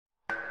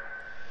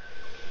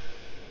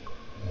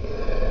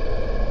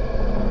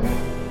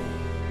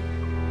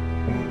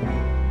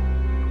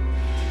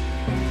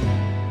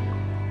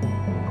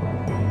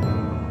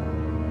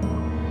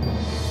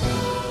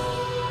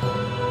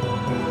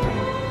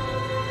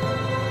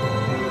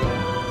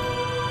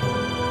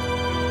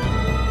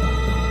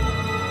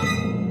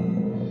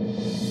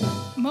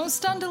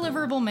Post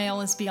Undeliverable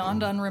Mail is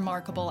beyond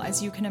unremarkable, as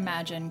you can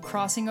imagine,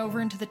 crossing over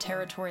into the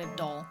territory of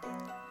Dole.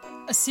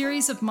 A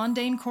series of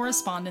mundane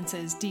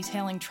correspondences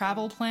detailing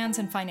travel plans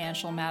and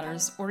financial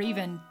matters, or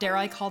even, dare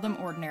I call them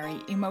ordinary,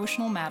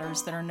 emotional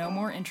matters that are no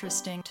more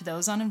interesting to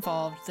those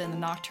uninvolved than the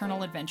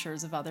nocturnal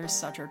adventures of others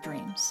such are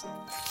dreams.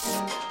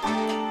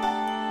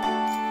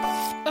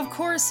 Of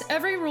course,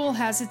 every rule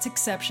has its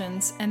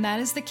exceptions, and that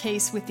is the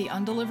case with the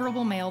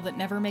undeliverable mail that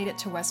never made it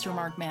to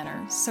Westermark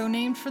Manor, so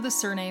named for the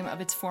surname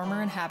of its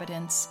former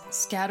inhabitants,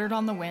 scattered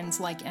on the winds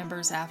like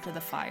embers after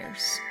the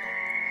fires.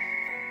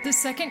 The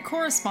second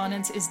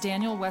correspondence is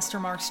Daniel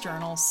Westermark's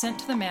journal, sent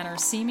to the manor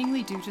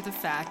seemingly due to the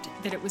fact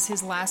that it was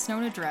his last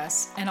known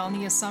address and on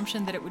the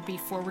assumption that it would be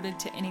forwarded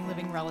to any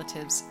living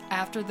relatives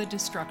after the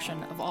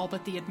destruction of all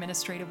but the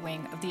administrative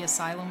wing of the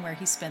asylum where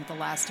he spent the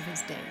last of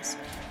his days,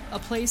 a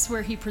place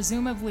where he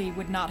presumably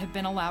would not have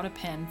been allowed a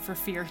pen for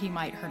fear he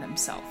might hurt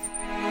himself.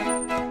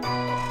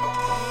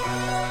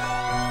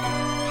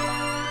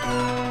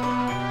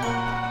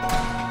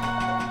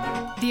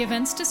 The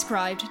events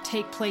described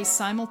take place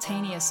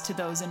simultaneous to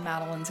those in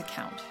Madeline's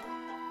account.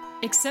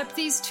 Except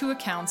these two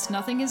accounts,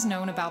 nothing is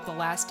known about the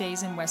last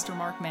days in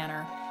Westermark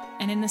Manor,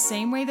 and in the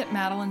same way that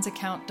Madeline's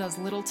account does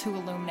little to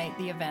illuminate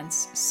the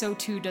events, so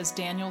too does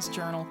Daniel's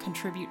journal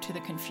contribute to the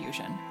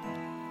confusion.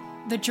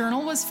 The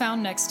journal was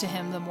found next to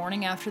him the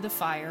morning after the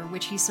fire,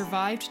 which he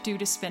survived due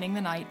to spending the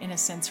night in a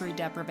sensory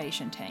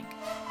deprivation tank.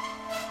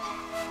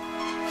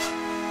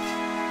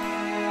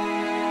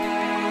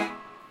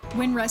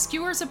 When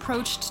rescuers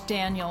approached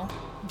Daniel,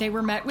 they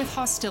were met with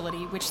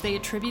hostility, which they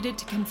attributed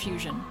to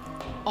confusion.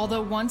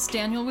 Although once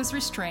Daniel was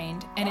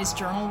restrained and his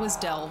journal was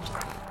delved,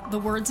 the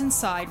words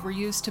inside were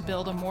used to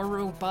build a more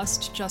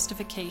robust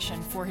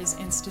justification for his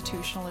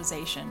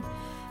institutionalization,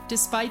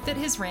 despite that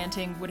his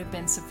ranting would have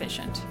been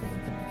sufficient.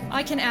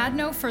 I can add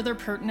no further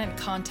pertinent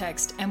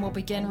context and will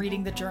begin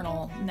reading the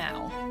journal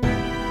now.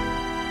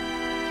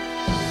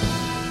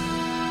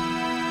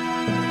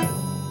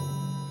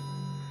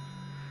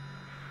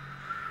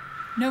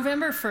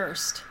 November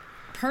 1st.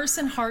 Purse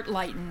and heart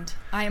lightened.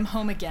 I am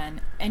home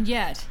again, and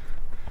yet,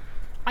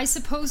 I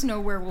suppose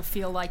nowhere will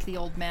feel like the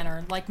old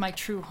manor, like my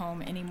true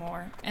home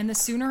anymore, and the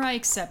sooner I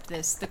accept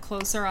this, the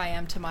closer I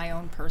am to my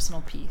own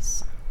personal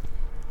peace.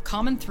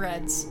 Common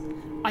threads.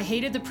 I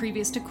hated the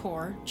previous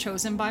decor,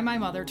 chosen by my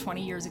mother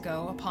 20 years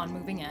ago upon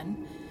moving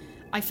in.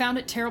 I found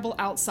it terrible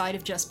outside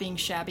of just being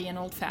shabby and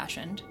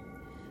old-fashioned.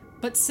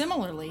 But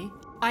similarly,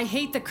 I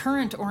hate the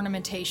current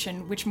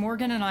ornamentation which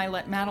Morgan and I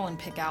let Madeline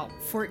pick out,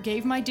 for it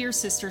gave my dear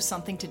sister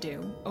something to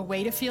do, a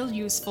way to feel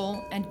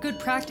useful, and good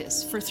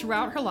practice, for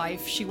throughout her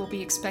life she will be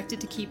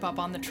expected to keep up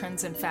on the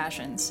trends and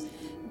fashions,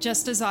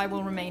 just as I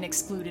will remain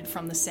excluded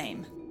from the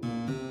same.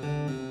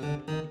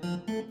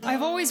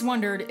 I've always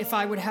wondered if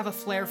I would have a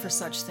flair for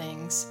such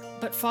things,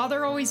 but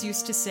Father always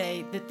used to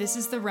say that this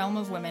is the realm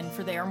of women,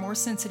 for they are more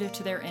sensitive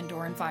to their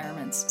indoor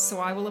environments, so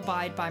I will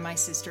abide by my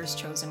sister's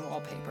chosen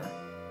wallpaper.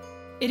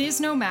 It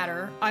is no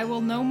matter. I will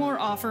no more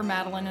offer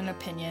Madeline an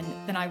opinion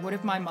than I would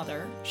of my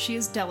mother. She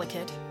is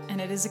delicate, and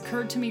it has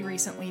occurred to me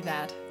recently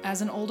that,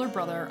 as an older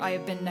brother, I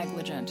have been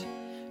negligent,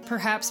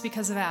 perhaps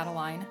because of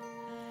Adeline.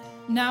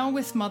 Now,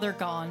 with mother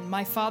gone,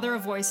 my father a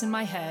voice in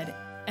my head,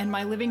 and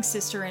my living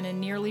sister in a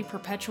nearly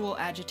perpetual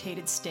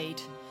agitated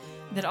state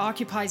that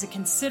occupies a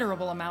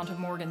considerable amount of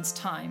Morgan's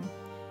time,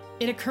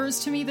 it occurs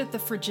to me that the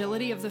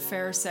fragility of the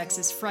fairer sex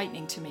is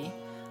frightening to me,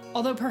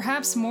 although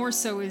perhaps more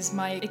so is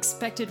my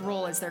expected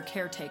role as their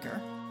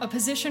caretaker, a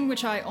position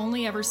which I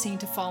only ever seem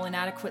to fall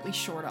inadequately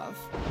short of.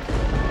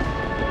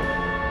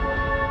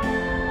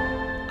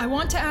 I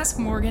want to ask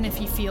Morgan if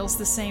he feels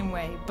the same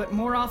way, but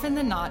more often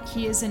than not,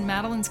 he is in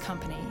Madeline's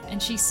company,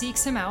 and she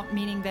seeks him out,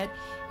 meaning that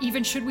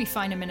even should we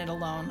find a minute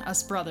alone,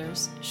 us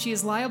brothers, she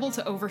is liable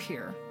to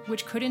overhear,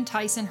 which could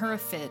entice in her a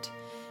fit,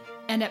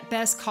 and at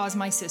best cause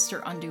my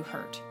sister undue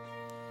hurt.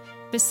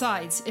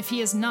 Besides, if he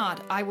is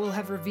not, I will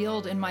have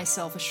revealed in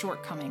myself a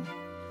shortcoming,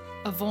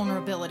 a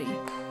vulnerability.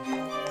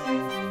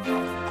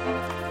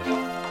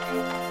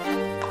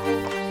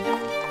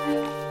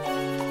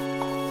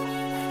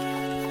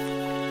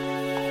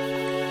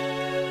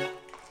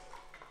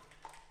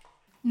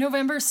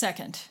 November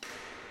 2nd.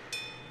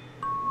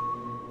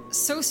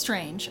 So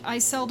strange, I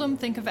seldom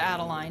think of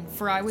Adeline,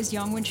 for I was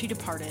young when she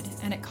departed,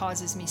 and it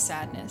causes me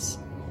sadness.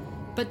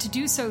 But to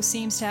do so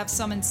seems to have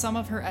summoned some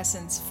of her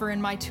essence, for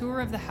in my tour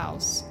of the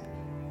house,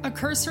 a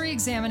cursory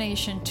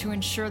examination to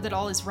ensure that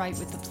all is right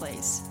with the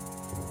place,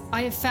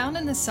 I have found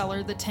in the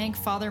cellar the tank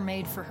Father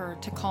made for her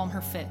to calm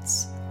her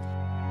fits.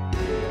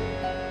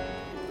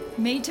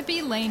 Made to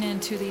be lain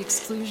in to the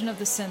exclusion of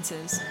the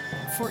senses,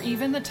 for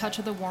even the touch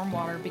of the warm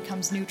water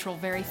becomes neutral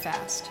very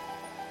fast.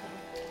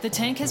 The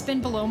tank has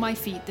been below my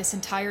feet this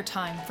entire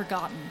time,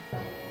 forgotten.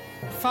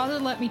 Father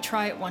let me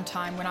try it one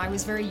time when I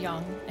was very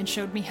young and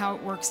showed me how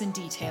it works in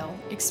detail,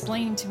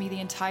 explaining to me the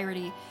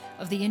entirety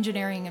of the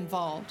engineering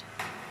involved.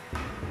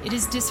 It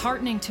is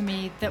disheartening to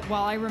me that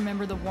while I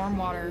remember the warm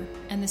water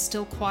and the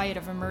still quiet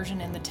of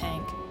immersion in the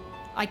tank,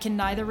 I can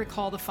neither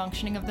recall the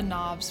functioning of the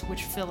knobs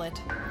which fill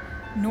it,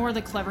 nor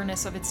the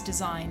cleverness of its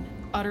design,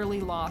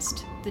 utterly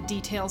lost the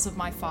details of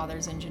my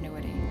father's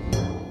ingenuity.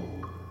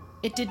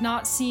 It did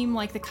not seem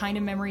like the kind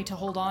of memory to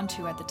hold on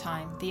to at the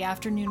time. The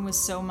afternoon was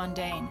so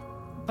mundane.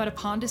 But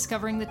upon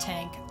discovering the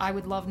tank, I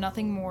would love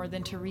nothing more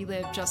than to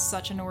relive just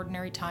such an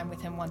ordinary time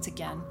with him once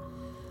again,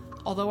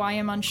 although I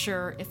am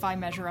unsure if I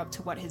measure up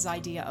to what his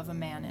idea of a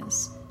man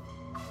is.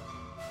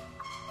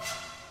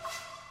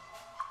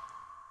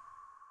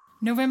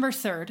 November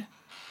 3rd.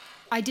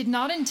 I did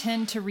not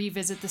intend to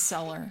revisit the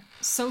cellar.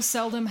 So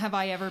seldom have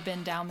I ever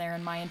been down there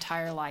in my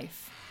entire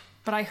life.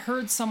 But I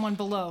heard someone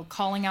below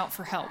calling out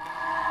for help.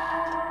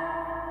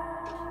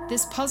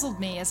 This puzzled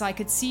me as I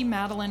could see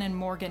Madeline and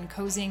Morgan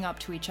cozying up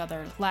to each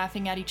other,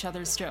 laughing at each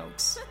other's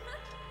jokes.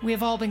 We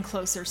have all been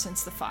closer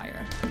since the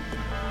fire.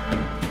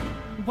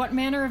 What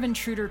manner of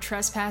intruder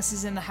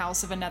trespasses in the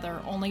house of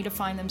another only to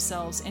find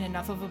themselves in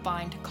enough of a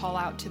bind to call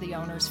out to the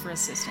owners for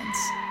assistance?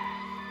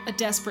 A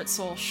desperate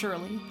soul,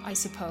 surely, I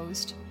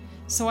supposed.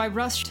 So I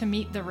rushed to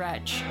meet the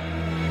wretch.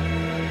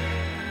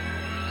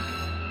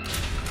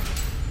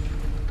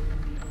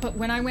 But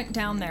when I went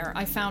down there,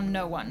 I found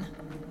no one.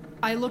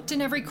 I looked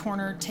in every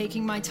corner,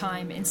 taking my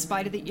time in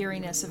spite of the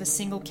eeriness of a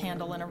single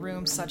candle in a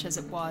room such as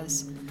it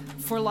was.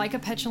 For like a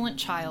petulant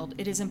child,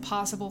 it is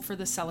impossible for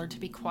the cellar to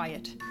be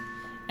quiet,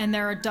 and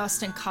there are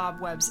dust and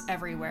cobwebs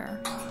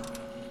everywhere.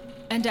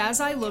 And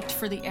as I looked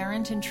for the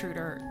errant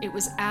intruder, it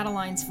was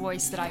Adeline's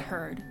voice that I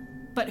heard.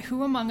 But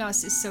who among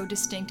us is so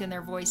distinct in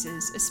their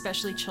voices,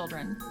 especially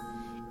children?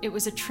 It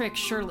was a trick,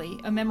 surely,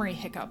 a memory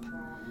hiccup.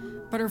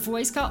 But her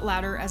voice got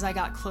louder as I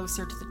got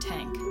closer to the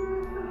tank.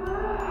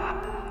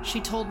 She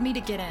told me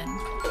to get in.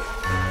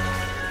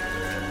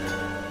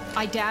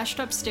 I dashed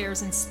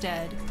upstairs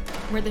instead,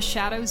 where the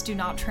shadows do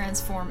not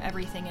transform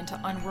everything into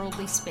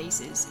unworldly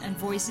spaces and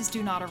voices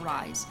do not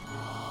arise.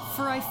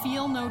 For I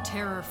feel no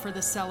terror for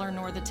the cellar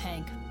nor the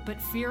tank,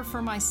 but fear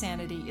for my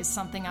sanity is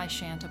something I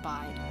shan't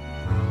abide.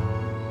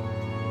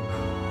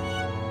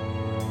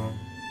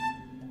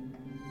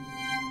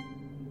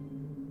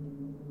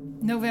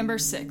 November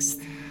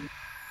 6th.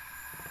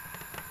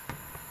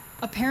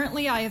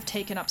 Apparently I have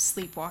taken up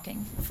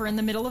sleepwalking, for in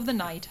the middle of the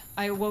night,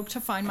 I awoke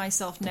to find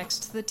myself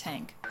next to the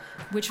tank,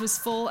 which was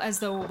full as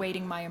though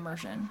awaiting my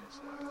immersion.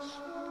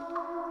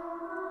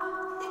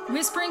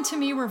 Whispering to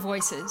me were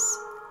voices.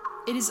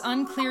 It is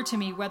unclear to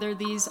me whether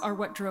these are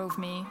what drove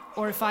me,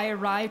 or if I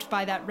arrived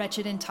by that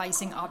wretched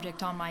enticing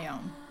object on my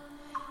own.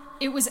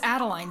 It was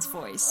Adeline's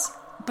voice,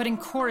 but in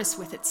chorus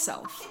with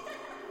itself.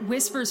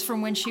 Whispers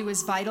from when she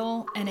was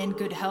vital and in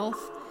good health,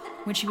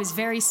 when she was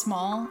very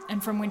small,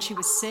 and from when she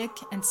was sick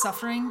and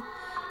suffering,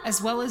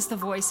 as well as the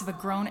voice of a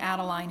grown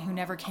Adeline who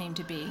never came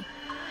to be.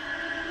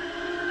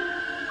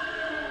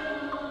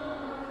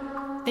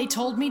 They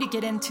told me to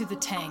get into the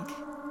tank,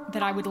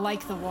 that I would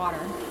like the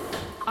water.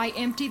 I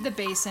emptied the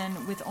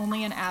basin with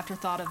only an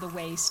afterthought of the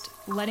waste,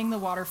 letting the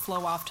water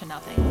flow off to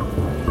nothing.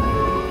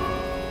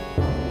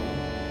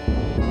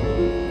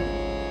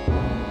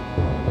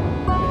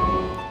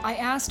 I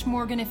asked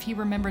Morgan if he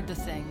remembered the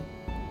thing,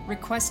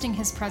 requesting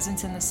his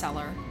presence in the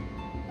cellar.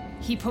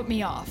 He put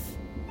me off.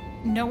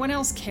 No one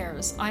else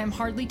cares. I am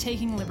hardly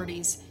taking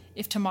liberties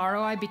if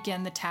tomorrow I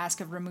begin the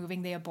task of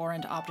removing the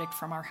abhorrent object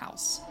from our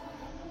house.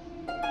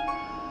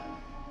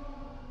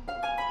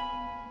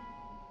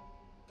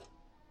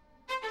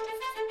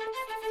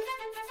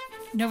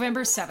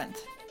 November 7th.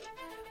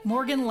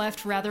 Morgan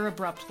left rather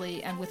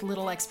abruptly and with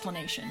little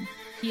explanation.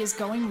 He is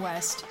going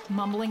west,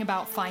 mumbling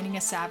about finding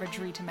a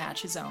savagery to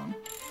match his own.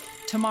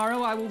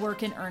 Tomorrow I will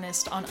work in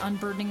earnest on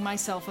unburdening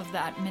myself of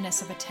that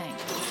menace of a tank.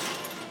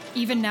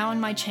 Even now in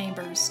my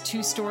chambers,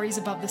 2 stories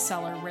above the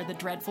cellar where the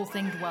dreadful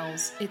thing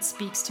dwells, it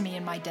speaks to me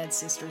in my dead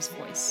sister's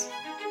voice.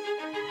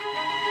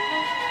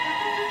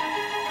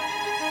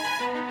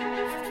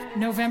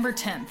 November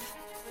 10th.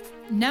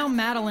 Now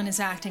Madeline is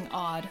acting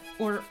odd,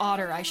 or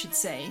odder I should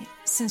say,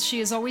 since she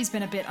has always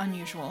been a bit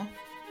unusual.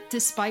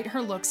 Despite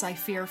her looks, I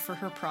fear for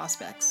her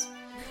prospects.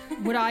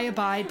 Would I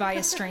abide by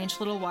a strange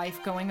little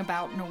wife going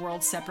about in a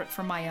world separate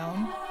from my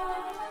own?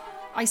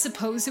 I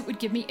suppose it would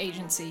give me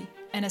agency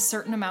and a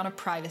certain amount of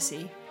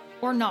privacy,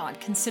 or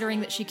not, considering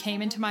that she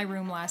came into my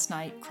room last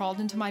night, crawled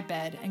into my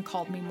bed, and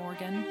called me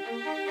Morgan.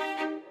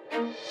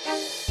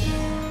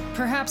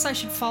 Perhaps I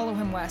should follow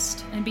him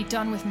west and be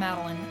done with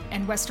Madeline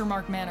and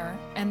Westermark Manor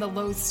and the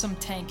loathsome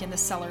tank in the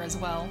cellar as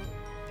well.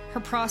 Her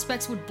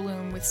prospects would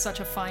bloom with such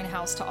a fine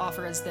house to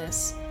offer as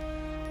this.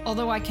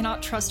 Although I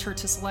cannot trust her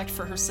to select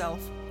for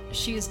herself,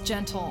 she is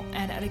gentle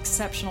and at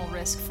exceptional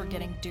risk for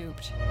getting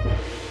duped.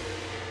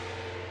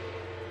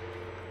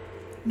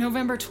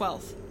 November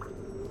 12th.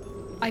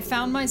 I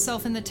found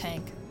myself in the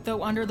tank,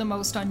 though under the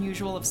most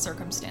unusual of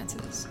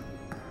circumstances.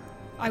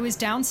 I was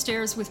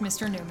downstairs with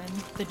Mr. Newman,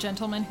 the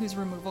gentleman whose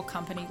removal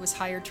company was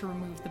hired to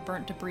remove the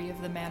burnt debris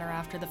of the manor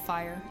after the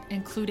fire,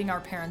 including our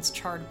parents'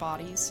 charred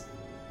bodies.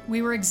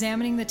 We were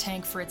examining the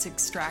tank for its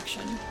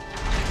extraction.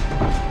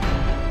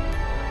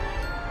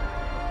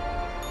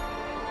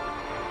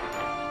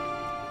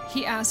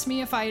 He asked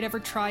me if I had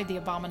ever tried the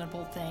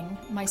abominable thing,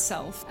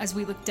 myself, as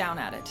we looked down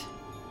at it.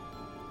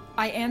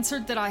 I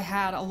answered that I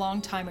had a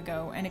long time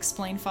ago and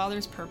explained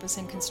Father's purpose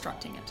in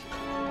constructing it.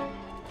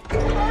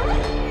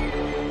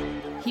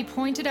 He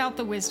pointed out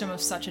the wisdom of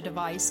such a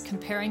device,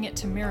 comparing it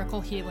to miracle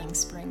healing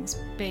springs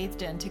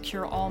bathed in to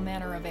cure all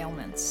manner of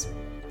ailments.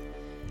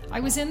 I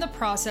was in the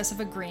process of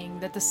agreeing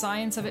that the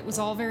science of it was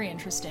all very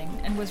interesting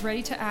and was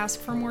ready to ask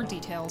for more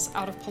details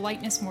out of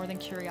politeness more than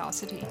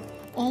curiosity,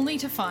 only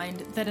to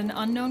find that an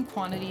unknown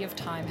quantity of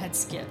time had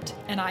skipped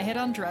and I had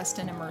undressed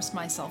and immersed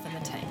myself in the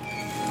tank.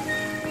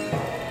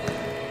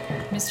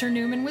 Mr.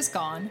 Newman was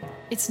gone.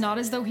 It's not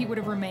as though he would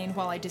have remained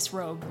while I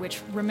disrobed,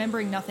 which,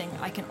 remembering nothing,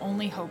 I can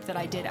only hope that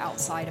I did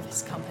outside of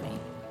his company.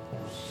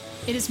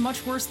 It is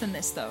much worse than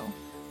this, though.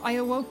 I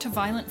awoke to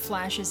violent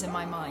flashes in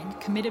my mind,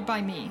 committed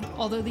by me,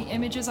 although the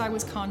images I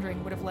was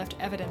conjuring would have left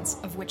evidence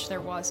of which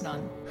there was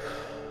none.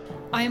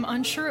 I am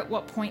unsure at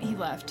what point he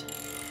left.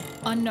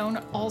 Unknown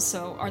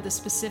also are the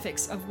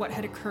specifics of what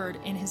had occurred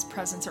in his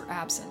presence or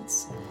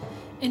absence.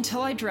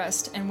 Until I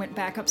dressed and went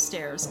back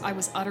upstairs, I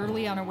was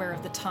utterly unaware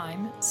of the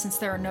time, since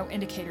there are no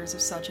indicators of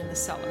such in the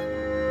cellar.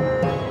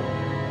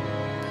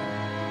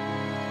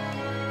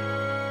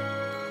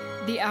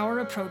 The hour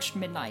approached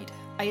midnight.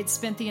 I had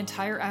spent the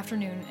entire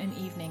afternoon and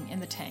evening in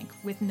the tank,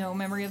 with no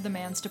memory of the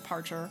man's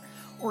departure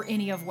or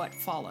any of what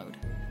followed.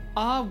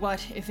 Ah,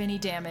 what, if any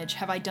damage,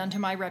 have I done to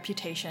my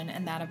reputation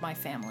and that of my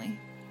family?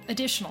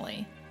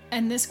 Additionally,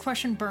 and this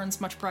question burns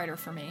much brighter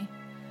for me,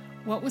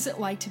 what was it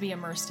like to be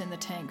immersed in the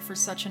tank for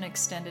such an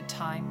extended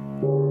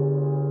time?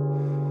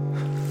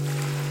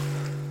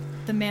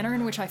 The manner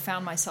in which I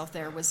found myself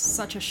there was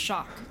such a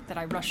shock that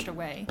I rushed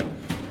away.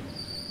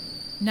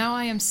 Now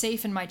I am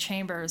safe in my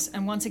chambers,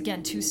 and once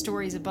again 2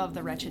 stories above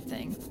the wretched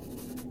thing.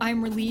 I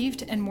am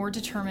relieved and more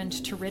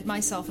determined to rid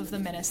myself of the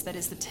menace that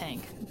is the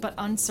tank, but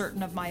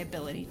uncertain of my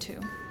ability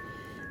to.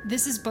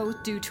 This is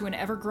both due to an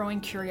ever-growing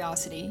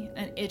curiosity,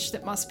 an itch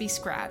that must be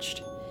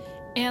scratched,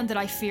 and that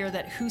I fear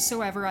that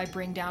whosoever I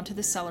bring down to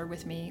the cellar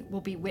with me will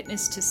be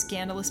witness to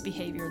scandalous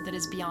behavior that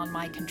is beyond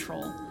my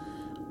control.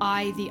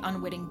 I, the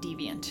unwitting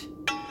deviant.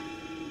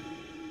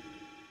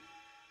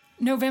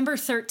 November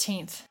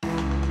 13th.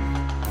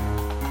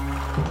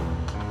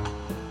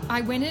 I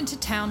went into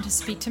town to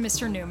speak to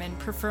Mr. Newman,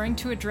 preferring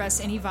to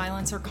address any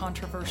violence or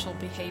controversial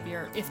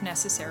behavior, if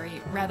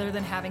necessary, rather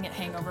than having it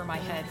hang over my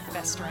head,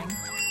 festering.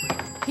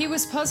 He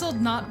was puzzled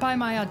not by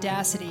my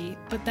audacity,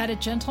 but that a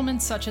gentleman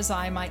such as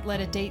I might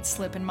let a date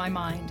slip in my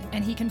mind,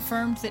 and he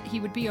confirmed that he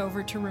would be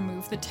over to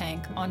remove the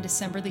tank on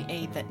December the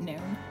 8th at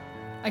noon.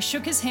 I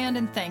shook his hand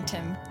and thanked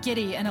him,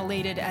 giddy and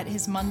elated at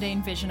his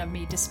mundane vision of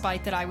me,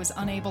 despite that I was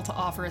unable to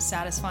offer a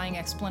satisfying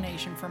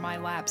explanation for my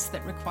lapse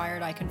that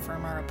required I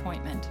confirm our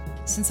appointment,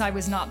 since I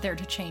was not there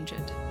to change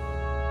it.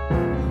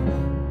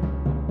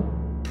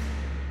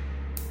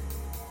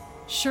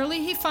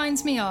 Surely he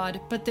finds me odd,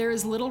 but there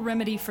is little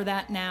remedy for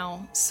that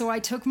now, so I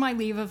took my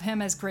leave of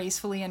him as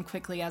gracefully and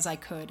quickly as I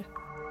could.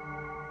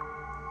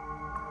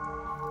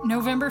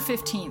 November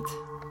 15th.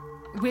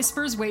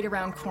 Whispers wait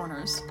around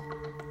corners.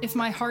 If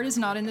my heart is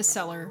not in the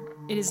cellar,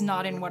 it is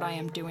not in what I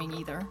am doing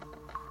either.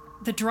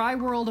 The dry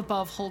world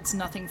above holds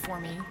nothing for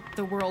me.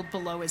 The world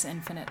below is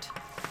infinite.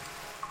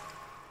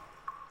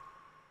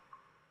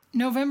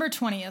 November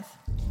 20th.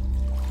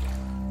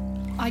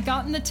 I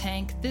got in the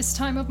tank, this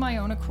time of my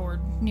own accord,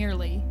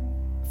 nearly,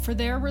 for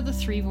there were the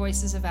 3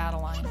 voices of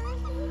Adeline.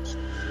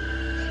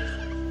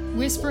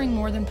 Whispering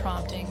more than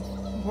prompting,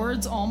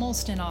 words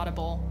almost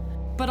inaudible,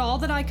 but all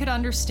that I could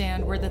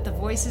understand were that the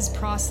voices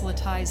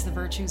proselytized the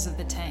virtues of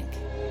the tank.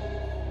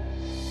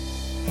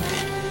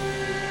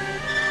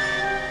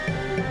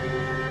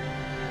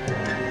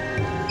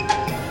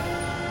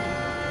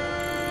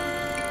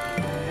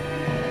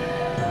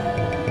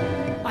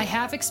 I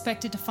half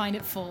expected to find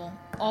it full,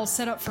 all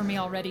set up for me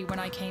already when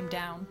I came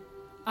down.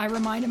 I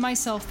reminded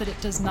myself that it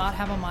does not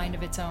have a mind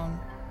of its own,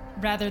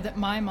 rather that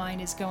my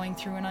mind is going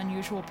through an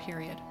unusual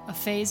period, a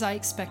phase I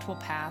expect will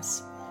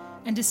pass,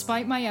 and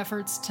despite my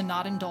efforts to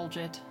not indulge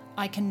it,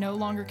 I can no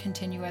longer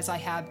continue as I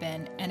have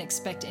been and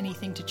expect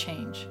anything to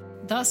change.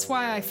 Thus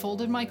why I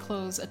folded my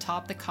clothes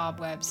atop the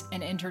cobwebs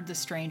and entered the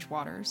strange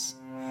waters.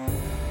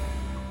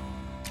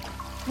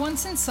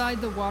 Once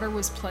inside, the water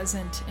was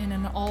pleasant in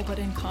an all but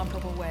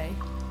incomparable way.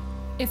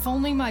 If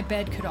only my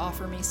bed could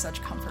offer me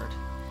such comfort,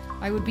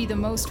 I would be the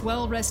most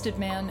well-rested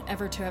man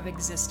ever to have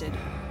existed.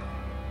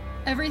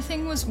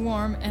 Everything was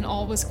warm and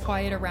all was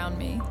quiet around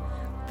me.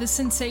 The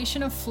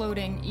sensation of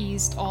floating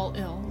eased all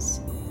ills.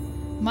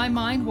 My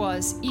mind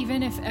was,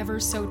 even if ever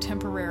so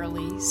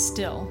temporarily,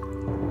 still.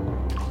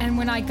 And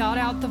when I got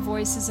out, the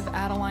voices of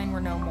Adeline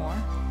were no more.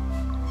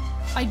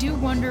 I do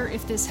wonder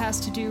if this has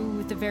to do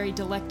with the very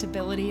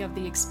delectability of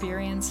the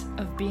experience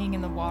of being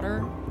in the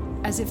water,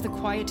 as if the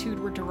quietude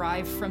were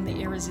derived from the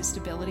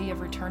irresistibility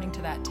of returning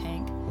to that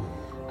tank,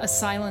 a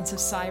silence of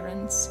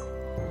sirens.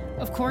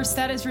 Of course,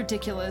 that is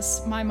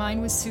ridiculous. My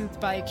mind was soothed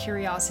by a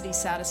curiosity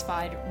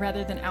satisfied,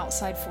 rather than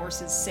outside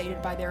forces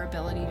sated by their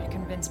ability to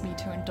convince me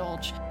to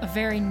indulge a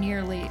very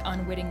nearly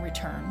unwitting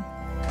return.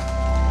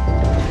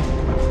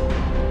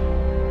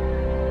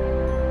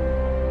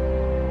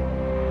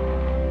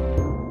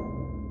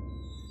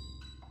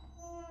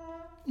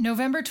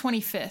 November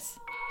 25th.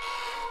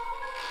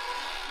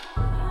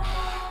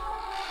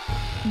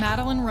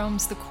 Madeline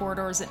roams the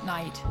corridors at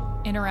night,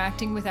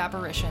 interacting with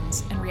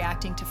apparitions and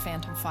reacting to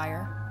phantom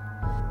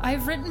fire. I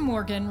have written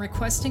Morgan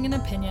requesting an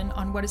opinion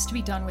on what is to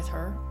be done with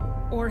her,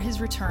 or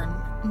his return,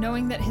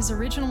 knowing that his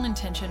original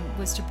intention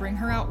was to bring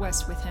her out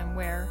west with him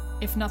where,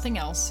 if nothing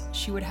else,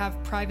 she would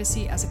have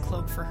privacy as a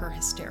cloak for her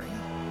hysteria.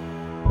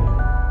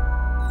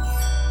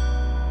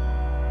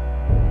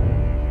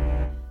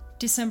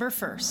 December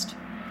 1st.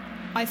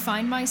 I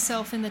find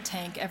myself in the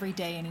tank every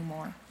day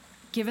anymore.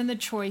 Given the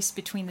choice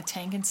between the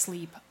tank and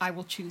sleep, I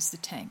will choose the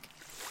tank.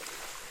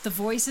 The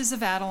voices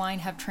of Adeline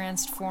have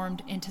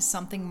transformed into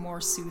something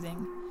more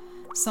soothing,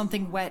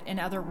 something wet and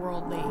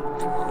otherworldly.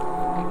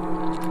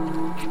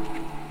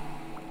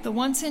 The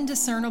once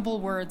indiscernible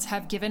words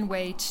have given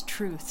way to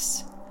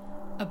truths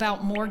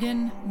about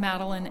Morgan,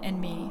 Madeline,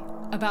 and me,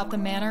 about the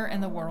manor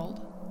and the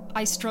world.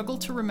 I struggle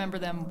to remember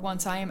them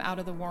once I am out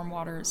of the warm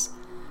waters,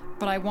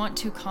 but I want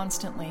to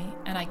constantly,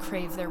 and I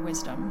crave their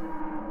wisdom.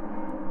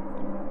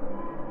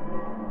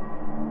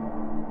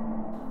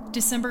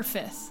 December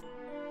 5th.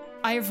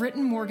 I have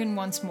written Morgan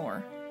once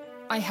more.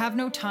 I have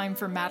no time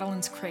for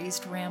Madeline's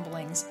crazed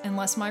ramblings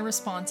unless my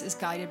response is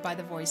guided by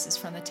the voices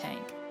from the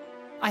tank.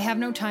 I have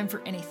no time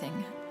for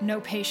anything, no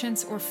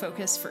patience or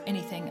focus for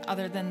anything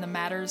other than the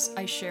matters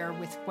I share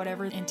with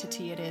whatever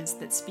entity it is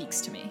that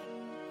speaks to me.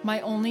 My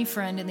only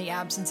friend in the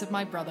absence of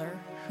my brother,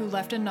 who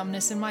left a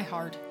numbness in my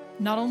heart,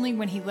 not only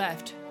when he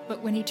left,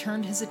 but when he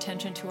turned his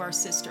attention to our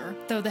sister,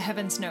 though the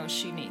heavens know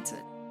she needs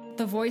it.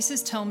 The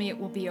voices tell me it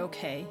will be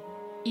okay.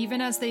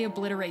 Even as they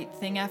obliterate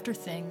thing after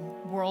thing,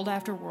 world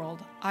after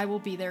world, I will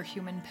be their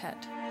human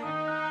pet.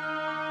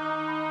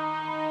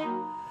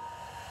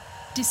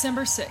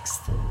 December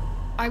 6th.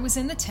 I was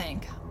in the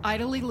tank,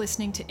 idly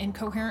listening to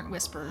incoherent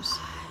whispers,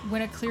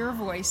 when a clearer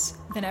voice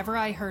than ever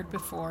I heard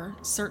before,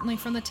 certainly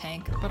from the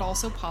tank, but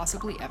also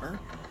possibly ever,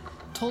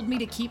 told me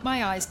to keep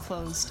my eyes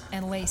closed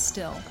and lay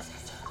still.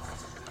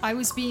 I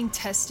was being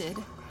tested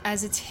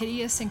as its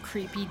hideous and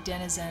creepy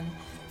denizen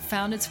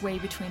found its way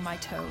between my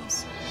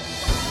toes.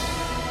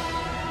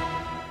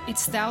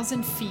 Its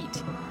 1,000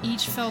 feet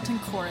each felt in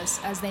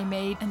chorus as they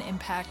made an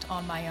impact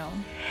on my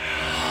own.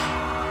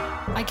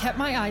 I kept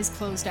my eyes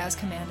closed as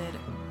commanded,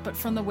 but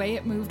from the way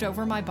it moved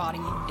over my body,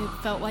 it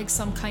felt like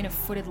some kind of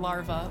footed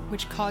larva,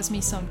 which caused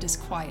me some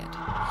disquiet.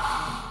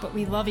 But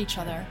we love each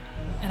other,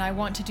 and I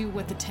want to do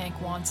what the tank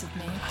wants of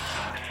me.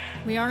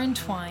 We are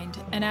entwined,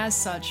 and as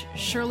such,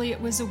 surely it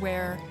was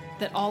aware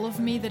that all of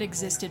me that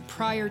existed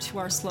prior to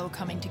our slow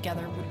coming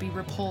together would be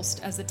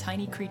repulsed as the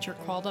tiny creature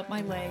crawled up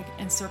my leg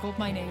and circled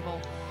my navel,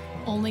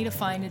 only to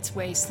find its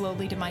way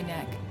slowly to my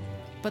neck.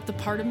 But the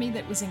part of me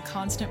that was in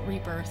constant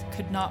rebirth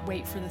could not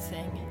wait for the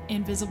thing,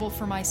 invisible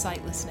for my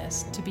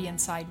sightlessness, to be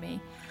inside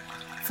me.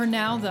 For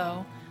now,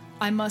 though,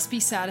 I must be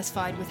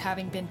satisfied with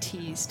having been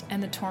teased,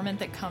 and the torment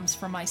that comes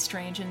from my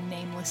strange and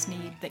nameless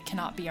need that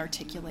cannot be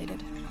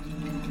articulated.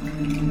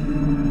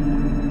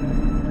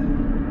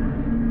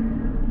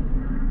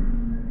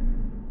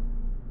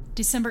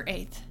 December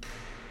 8th.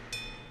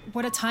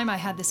 What a time I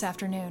had this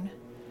afternoon.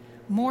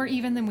 More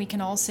even than we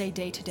can all say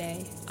day to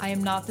day, I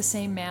am not the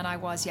same man I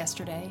was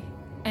yesterday.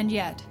 And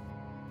yet,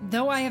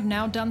 though I have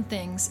now done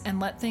things and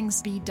let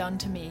things be done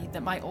to me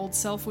that my old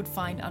self would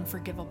find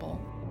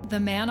unforgivable, the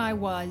man I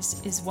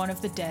was is one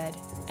of the dead,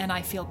 and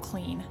I feel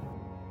clean.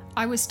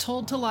 I was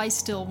told to lie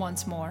still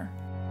once more.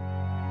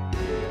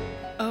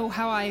 Oh,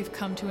 how I have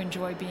come to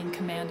enjoy being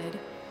commanded,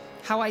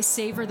 how I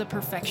savor the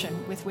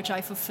perfection with which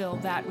I fulfill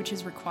that which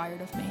is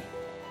required of me.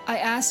 I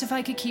asked if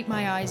I could keep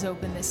my eyes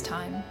open this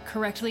time,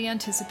 correctly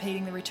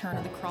anticipating the return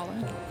of the crawler.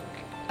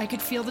 I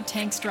could feel the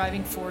tank's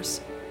driving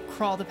force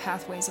crawl the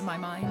pathways of my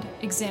mind,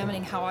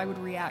 examining how I would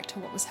react to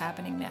what was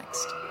happening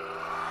next.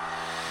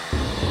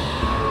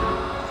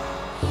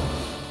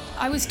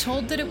 I was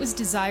told that it was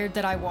desired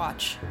that I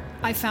watch.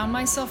 I found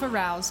myself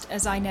aroused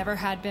as I never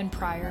had been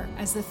prior,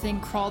 as the thing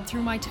crawled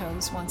through my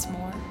toes once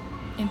more,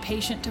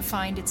 impatient to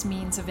find its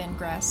means of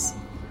ingress,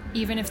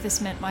 even if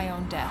this meant my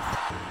own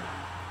death.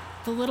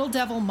 The little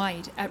devil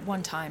might, at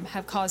one time,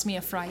 have caused me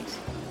a fright.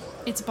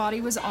 Its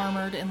body was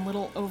armored in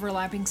little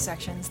overlapping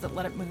sections that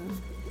let it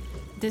move.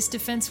 This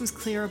defense was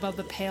clear above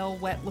the pale,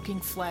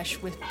 wet-looking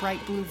flesh with bright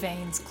blue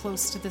veins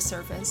close to the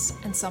surface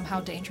and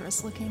somehow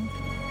dangerous-looking.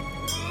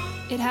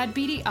 It had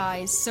beady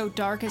eyes, so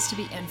dark as to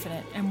be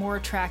infinite and more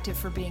attractive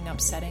for being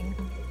upsetting.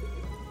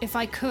 If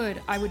I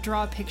could, I would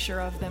draw a picture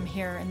of them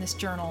here in this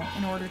journal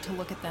in order to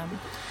look at them,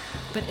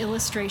 but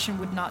illustration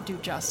would not do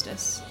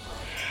justice.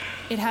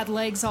 It had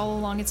legs all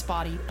along its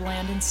body,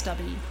 bland and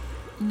stubby.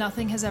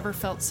 Nothing has ever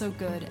felt so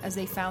good as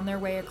they found their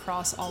way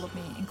across all of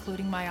me,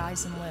 including my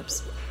eyes and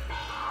lips.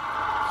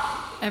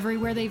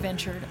 Everywhere they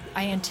ventured,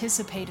 I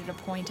anticipated a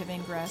point of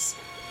ingress.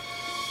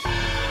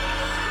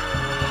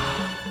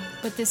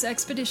 But this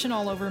expedition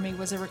all over me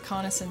was a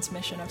reconnaissance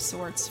mission of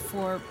sorts,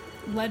 for,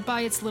 led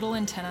by its little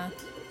antenna,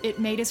 it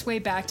made its way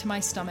back to my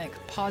stomach,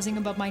 pausing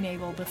above my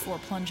navel before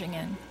plunging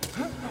in,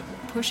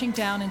 pushing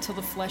down until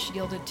the flesh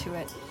yielded to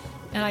it,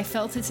 and I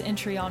felt its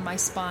entry on my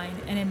spine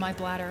and in my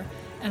bladder,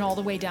 and all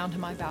the way down to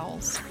my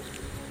bowels.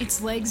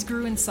 Its legs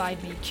grew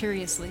inside me,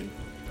 curiously.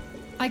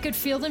 I could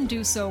feel them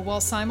do so while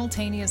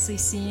simultaneously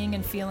seeing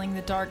and feeling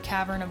the dark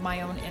cavern of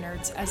my own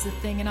innards as the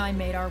thing and I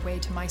made our way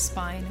to my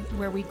spine,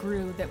 where we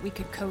grew that we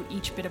could coat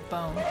each bit of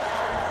bone.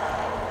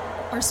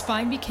 Our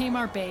spine became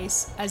our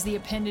base as the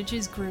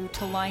appendages grew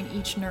to line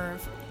each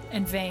nerve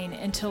and vein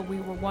until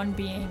we were one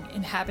being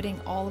inhabiting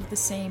all of the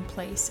same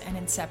place and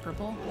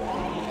inseparable.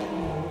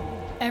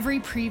 Every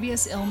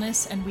previous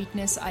illness and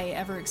weakness I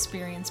ever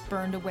experienced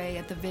burned away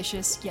at the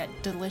vicious yet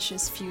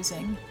delicious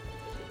fusing.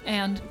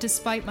 And,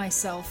 despite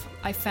myself,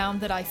 I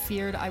found that I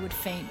feared I would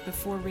faint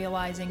before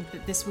realizing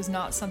that this was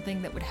not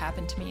something that would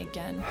happen to me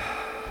again.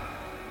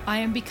 I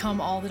am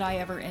become all that I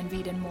ever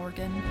envied in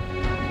Morgan.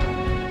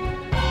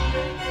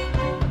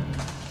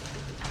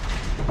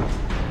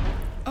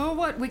 Oh,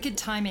 what wicked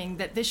timing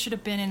that this should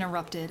have been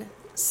interrupted.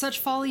 Such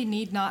folly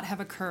need not have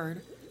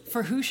occurred,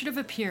 for who should have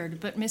appeared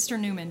but Mr.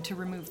 Newman to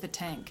remove the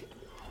tank?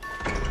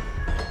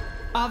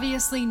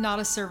 Obviously not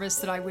a service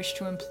that I wish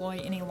to employ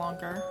any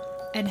longer,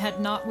 and had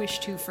not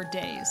wished to for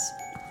days.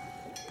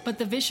 But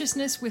the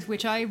viciousness with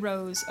which I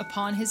rose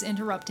upon his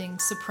interrupting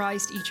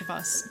surprised each of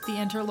us, the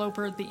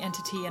interloper, the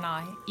entity, and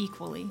I,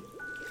 equally.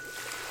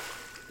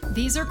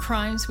 These are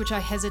crimes which I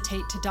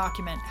hesitate to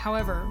document.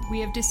 However, we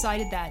have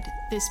decided that,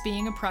 this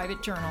being a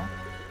private journal,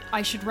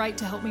 I should write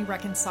to help me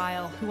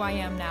reconcile who I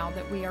am now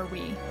that we are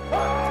we.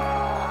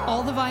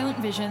 All the violent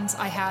visions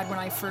I had when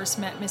I first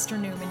met Mr.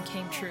 Newman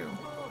came true.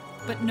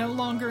 But no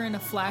longer in a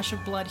flash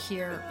of blood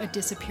here, a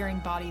disappearing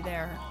body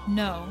there.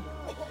 No.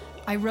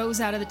 I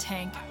rose out of the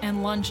tank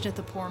and lunged at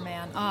the poor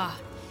man. Ah,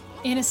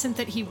 innocent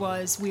that he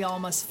was, we all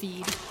must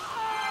feed.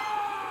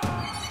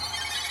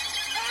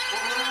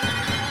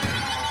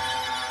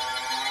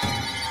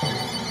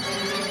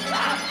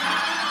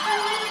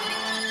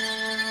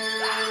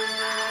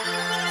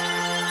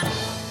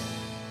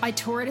 I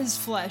tore at his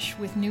flesh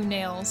with new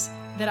nails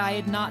that I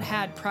had not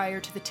had prior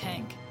to the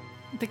tank.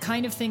 The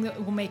kind of thing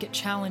that will make it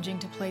challenging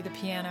to play the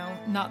piano,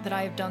 not that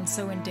I have done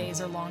so in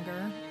days or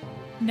longer.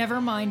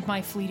 Never mind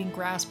my fleeting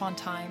grasp on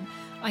time.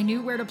 I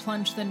knew where to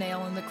plunge the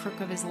nail in the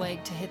crook of his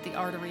leg to hit the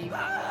artery,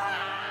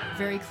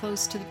 very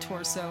close to the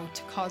torso,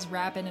 to cause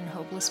rapid and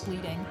hopeless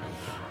bleeding.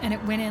 And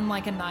it went in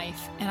like a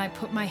knife, and I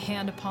put my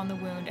hand upon the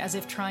wound as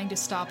if trying to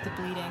stop the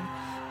bleeding,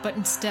 but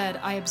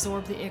instead I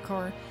absorbed the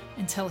ichor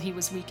until he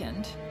was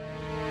weakened.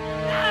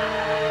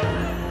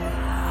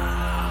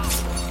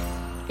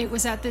 It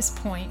was at this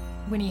point,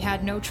 when he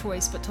had no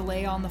choice but to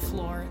lay on the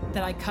floor,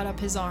 that I cut up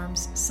his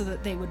arms so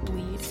that they would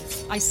bleed.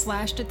 I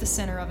slashed at the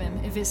center of him,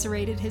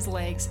 eviscerated his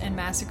legs, and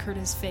massacred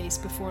his face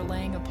before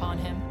laying upon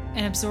him,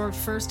 and absorbed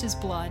first his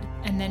blood,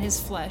 and then his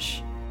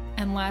flesh,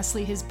 and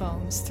lastly his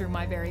bones through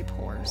my very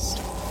pores.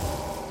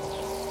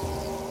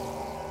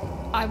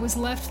 I was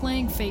left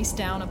laying face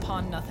down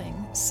upon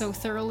nothing, so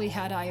thoroughly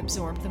had I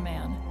absorbed the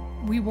man.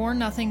 We wore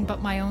nothing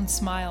but my own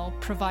smile,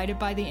 provided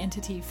by the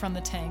entity from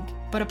the tank,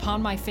 but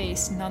upon my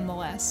face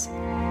nonetheless.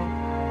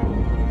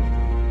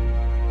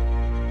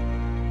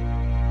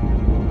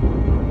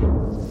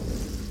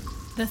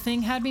 The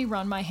thing had me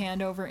run my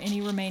hand over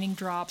any remaining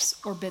drops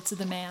or bits of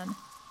the man.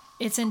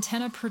 Its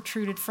antenna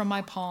protruded from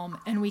my palm,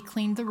 and we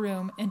cleaned the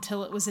room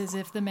until it was as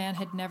if the man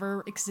had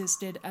never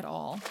existed at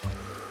all.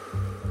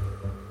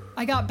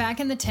 I got back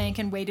in the tank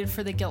and waited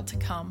for the guilt to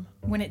come.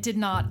 When it did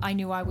not, I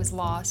knew I was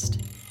lost.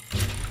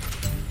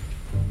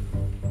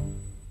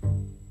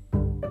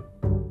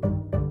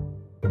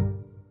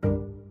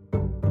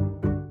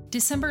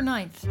 December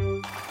 9th.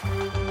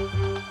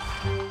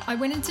 I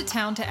went into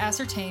town to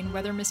ascertain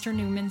whether Mr.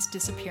 Newman's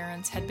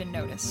disappearance had been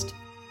noticed.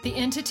 The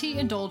entity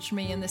indulged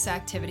me in this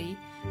activity,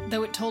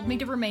 though it told me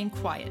to remain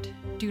quiet.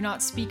 Do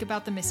not speak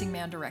about the missing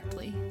man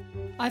directly.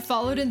 I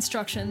followed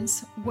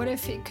instructions. What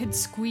if it could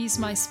squeeze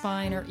my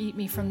spine or eat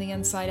me from the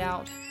inside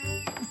out?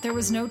 There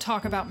was no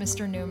talk about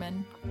Mr.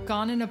 Newman.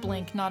 Gone in a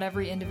blink, not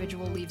every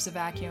individual leaves a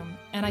vacuum,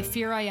 and I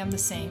fear I am the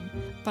same,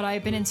 but I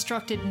have been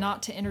instructed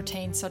not to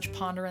entertain such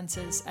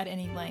ponderances at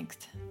any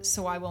length,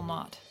 so I will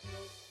not.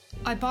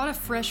 I bought a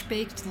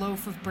fresh-baked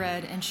loaf of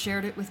bread and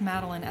shared it with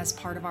Madeline as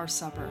part of our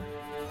supper.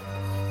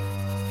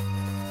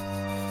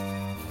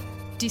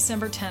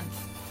 December 10th.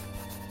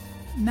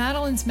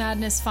 Madeline's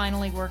madness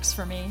finally works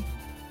for me.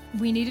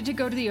 We needed to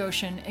go to the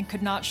ocean and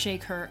could not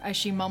shake her as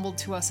she mumbled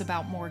to us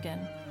about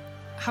Morgan.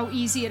 How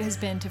easy it has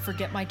been to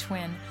forget my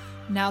twin,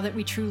 now that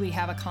we truly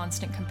have a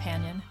constant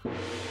companion.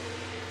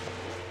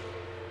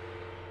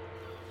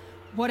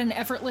 What an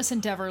effortless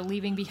endeavor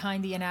leaving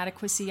behind the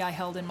inadequacy I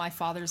held in my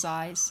father's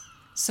eyes,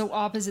 so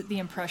opposite the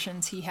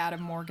impressions he had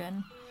of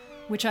Morgan,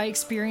 which I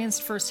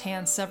experienced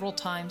firsthand several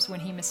times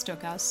when he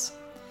mistook us.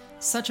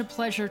 Such a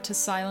pleasure to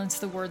silence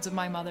the words of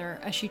my mother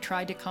as she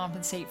tried to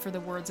compensate for the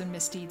words and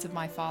misdeeds of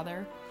my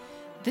father.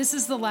 This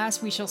is the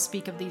last we shall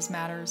speak of these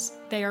matters.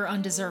 They are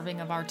undeserving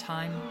of our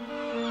time.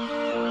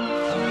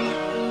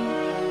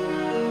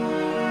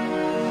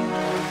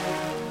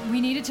 We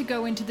needed to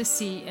go into the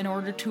sea in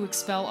order to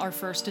expel our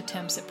first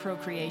attempts at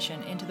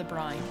procreation into the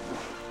brine.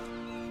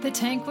 The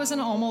tank was an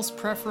almost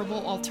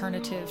preferable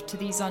alternative to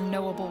these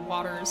unknowable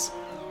waters,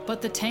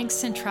 but the tank's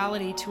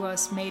centrality to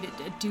us made it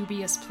a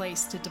dubious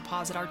place to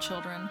deposit our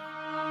children.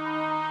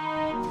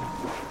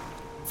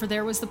 For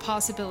there was the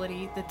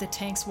possibility that the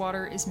tank's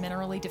water is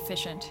minerally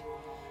deficient,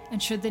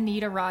 and should the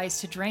need arise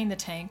to drain the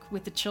tank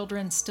with the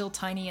children still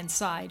tiny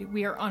inside,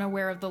 we are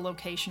unaware of the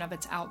location of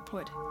its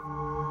output.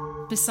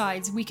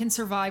 Besides, we can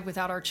survive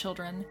without our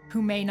children,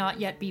 who may not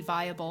yet be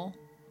viable,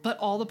 but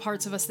all the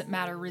parts of us that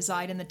matter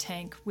reside in the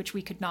tank, which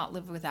we could not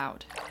live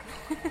without.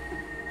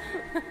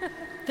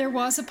 There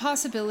was a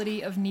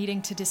possibility of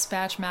needing to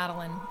dispatch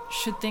Madeline,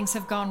 should things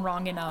have gone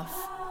wrong enough,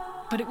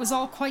 but it was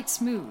all quite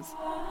smooth.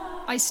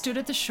 I stood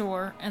at the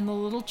shore, and the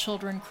little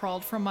children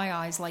crawled from my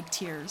eyes like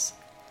tears.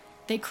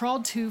 They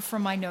crawled too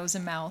from my nose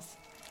and mouth.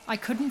 I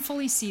couldn't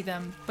fully see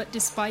them, but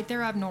despite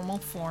their abnormal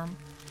form,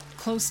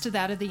 close to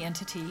that of the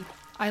entity,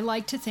 I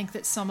liked to think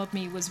that some of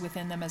me was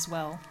within them as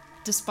well,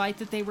 despite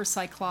that they were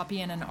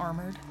cyclopean and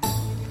armored.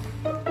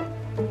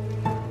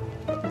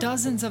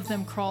 Dozens of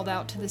them crawled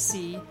out to the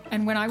sea,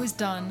 and when I was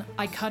done,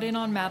 I cut in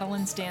on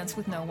Madeline's dance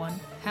with no one,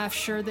 half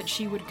sure that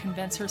she would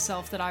convince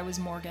herself that I was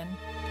Morgan.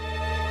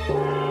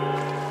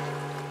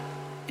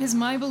 It is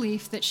my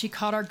belief that she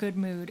caught our good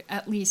mood,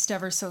 at least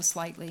ever so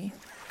slightly.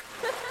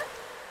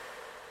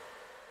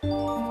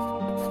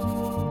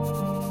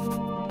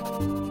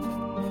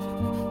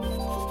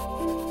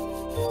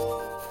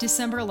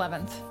 December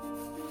 11th.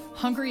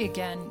 Hungry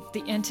again,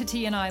 the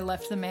entity and I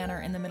left the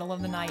manor in the middle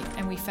of the night,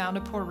 and we found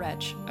a poor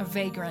wretch, a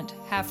vagrant,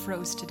 half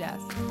froze to death.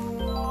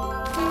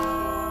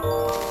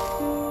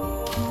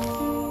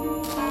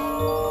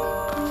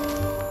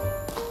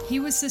 He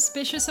was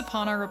suspicious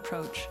upon our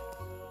approach,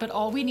 but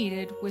all we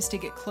needed was to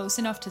get close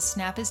enough to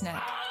snap his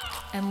neck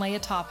and lay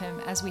atop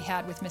him as we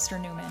had with Mr.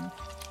 Newman.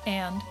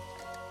 And,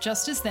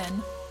 just as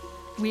then,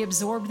 we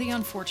absorbed the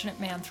unfortunate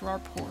man through our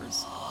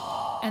pores,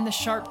 and the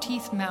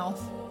sharp-teethed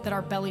mouth that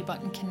our belly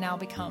button can now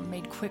become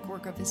made quick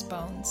work of his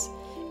bones,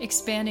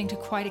 expanding to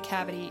quite a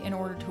cavity in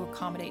order to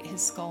accommodate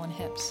his skull and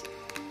hips.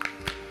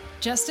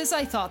 Just as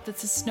I thought that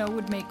the snow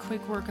would make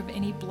quick work of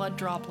any blood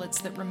droplets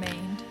that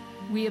remained,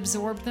 we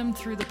absorbed them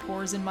through the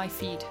pores in my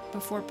feet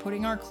before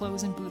putting our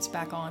clothes and boots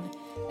back on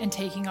and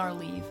taking our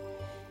leave,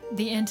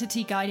 the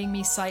entity guiding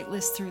me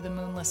sightless through the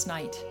moonless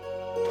night.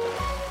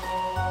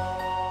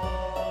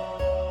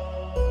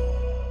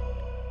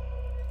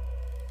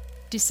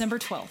 December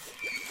 12th.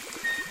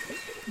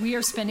 We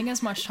are spending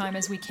as much time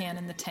as we can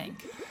in the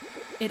tank.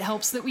 It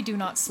helps that we do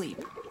not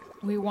sleep.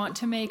 We want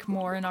to make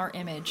more in our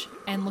image,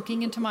 and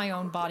looking into my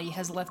own body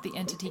has left the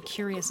entity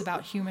curious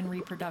about human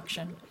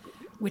reproduction,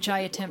 which I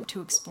attempt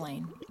to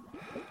explain.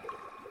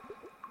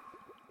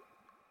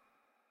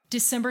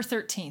 December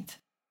 13th.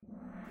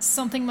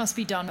 Something must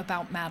be done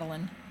about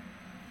Madeline.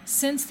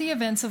 Since the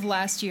events of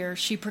last year,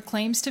 she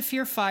proclaims to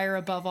fear fire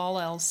above all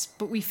else,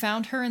 but we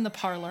found her in the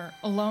parlor,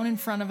 alone in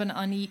front of an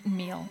uneaten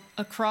meal,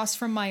 across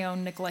from my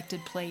own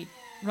neglected plate,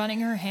 running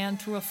her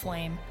hand through a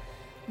flame,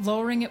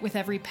 lowering it with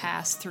every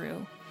pass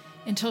through,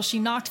 until she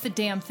knocked the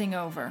damn thing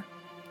over.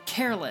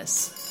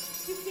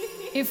 Careless.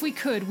 If we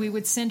could, we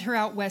would send her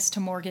out west to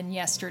Morgan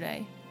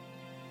yesterday.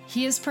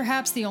 He is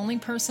perhaps the only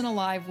person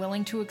alive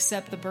willing to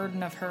accept the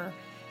burden of her,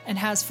 and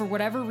has for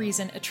whatever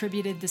reason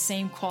attributed the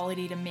same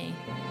quality to me.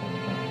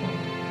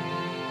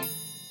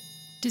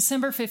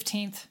 December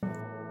 15th.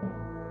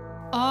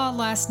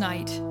 Last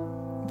night.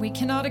 We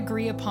cannot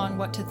agree upon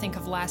what to think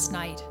of last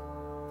night.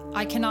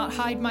 I cannot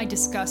hide my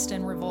disgust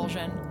and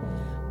revulsion,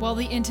 while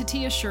the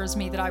entity assures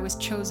me that I was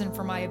chosen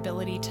for my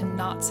ability to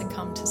not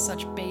succumb to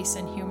such base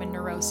and human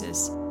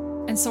neurosis,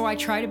 and so I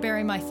try to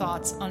bury my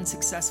thoughts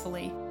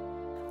unsuccessfully.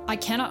 I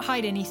cannot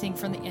hide anything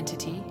from the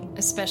entity,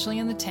 especially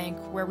in the tank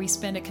where we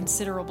spend a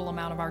considerable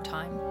amount of our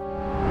time.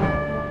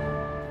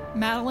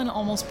 Madeline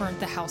almost burnt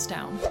the house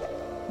down.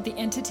 The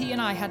entity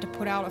and I had to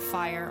put out a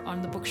fire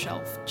on the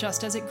bookshelf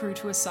just as it grew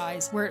to a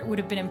size where it would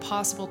have been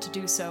impossible to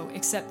do so,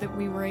 except that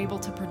we were able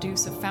to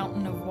produce a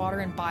fountain of water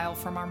and bile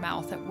from our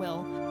mouth at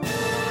will.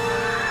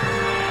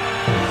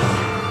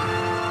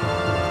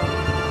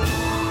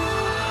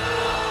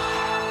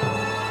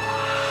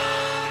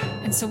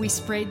 And so we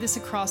sprayed this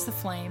across the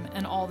flame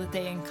and all that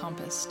they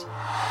encompassed.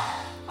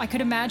 I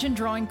could imagine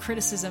drawing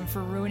criticism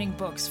for ruining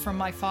books from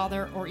my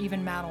father or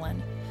even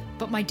Madeline,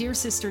 but my dear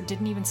sister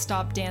didn't even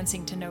stop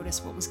dancing to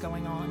notice what was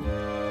going on.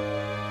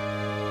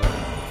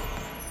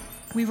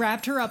 We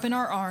wrapped her up in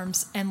our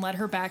arms and led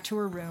her back to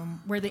her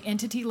room, where the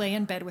entity lay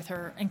in bed with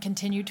her and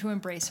continued to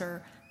embrace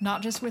her,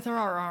 not just with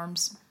our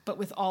arms, but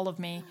with all of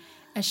me,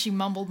 as she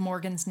mumbled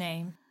Morgan's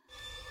name.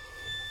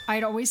 I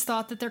had always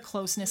thought that their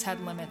closeness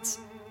had limits,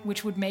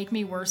 which would make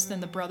me worse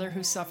than the brother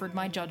who suffered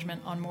my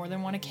judgment on more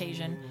than one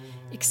occasion,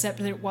 except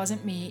that it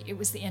wasn't me, it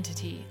was the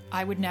entity.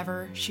 I would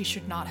never, she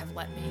should not have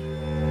let me.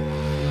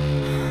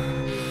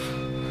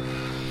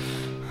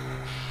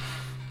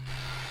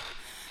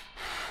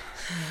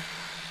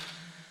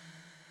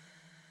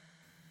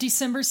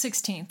 December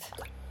 16th.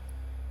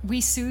 We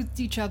soothed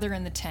each other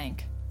in the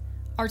tank.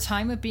 Our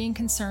time of being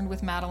concerned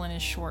with Madeline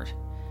is short,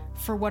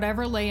 for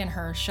whatever lay in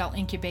her shall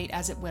incubate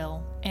as it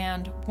will,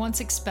 and,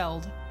 once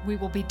expelled, we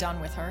will be done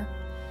with her.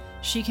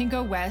 She can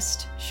go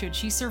west should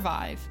she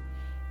survive,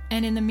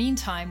 and in the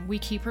meantime, we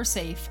keep her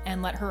safe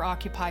and let her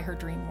occupy her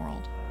dream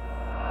world.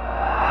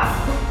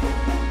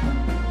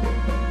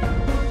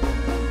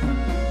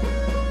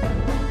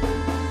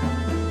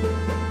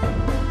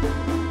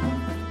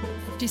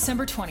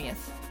 December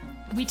 20th.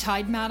 We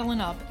tied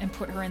Madeline up and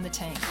put her in the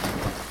tank.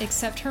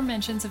 Except her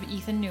mentions of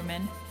Ethan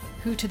Newman,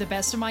 who to the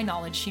best of my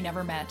knowledge she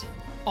never met,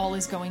 all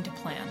is going to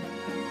plan.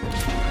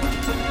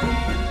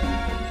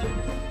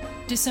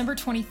 December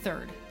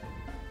 23rd.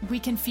 We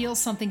can feel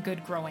something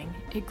good growing.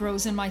 It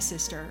grows in my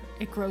sister.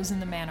 It grows in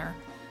the manor.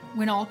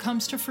 When all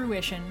comes to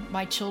fruition,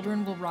 my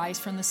children will rise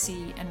from the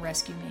sea and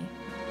rescue me.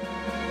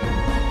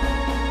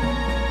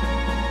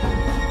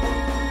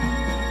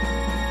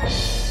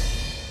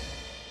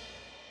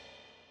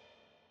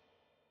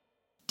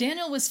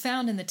 Daniel was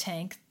found in the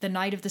tank the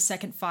night of the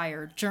second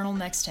fire, journal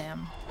next to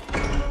him.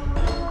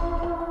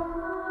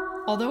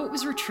 Although it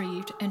was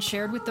retrieved and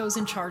shared with those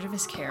in charge of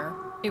his care,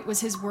 it was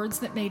his words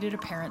that made it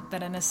apparent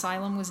that an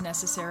asylum was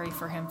necessary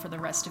for him for the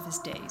rest of his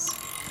days.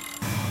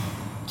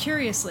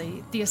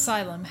 Curiously, the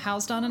asylum,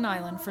 housed on an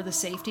island for the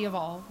safety of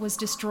all, was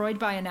destroyed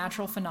by a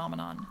natural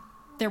phenomenon.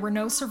 There were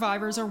no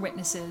survivors or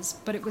witnesses,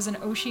 but it was an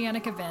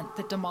oceanic event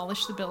that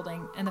demolished the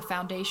building, and the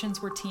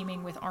foundations were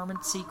teeming with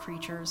armored sea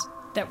creatures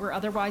that were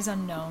otherwise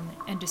unknown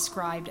and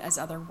described as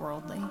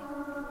otherworldly.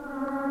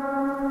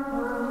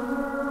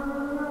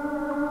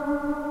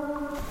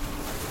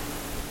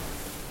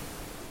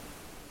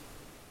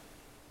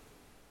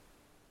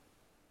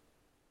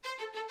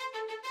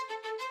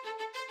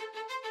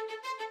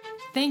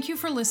 Thank you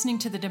for listening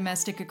to the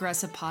Domestic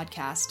Aggressive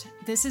Podcast.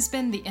 This has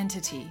been The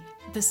Entity,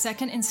 the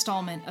second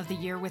installment of the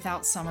Year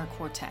Without Summer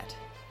Quartet.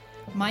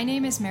 My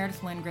name is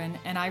Meredith Lindgren,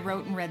 and I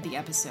wrote and read the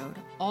episode.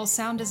 All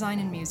sound design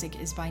and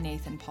music is by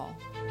Nathan Paul.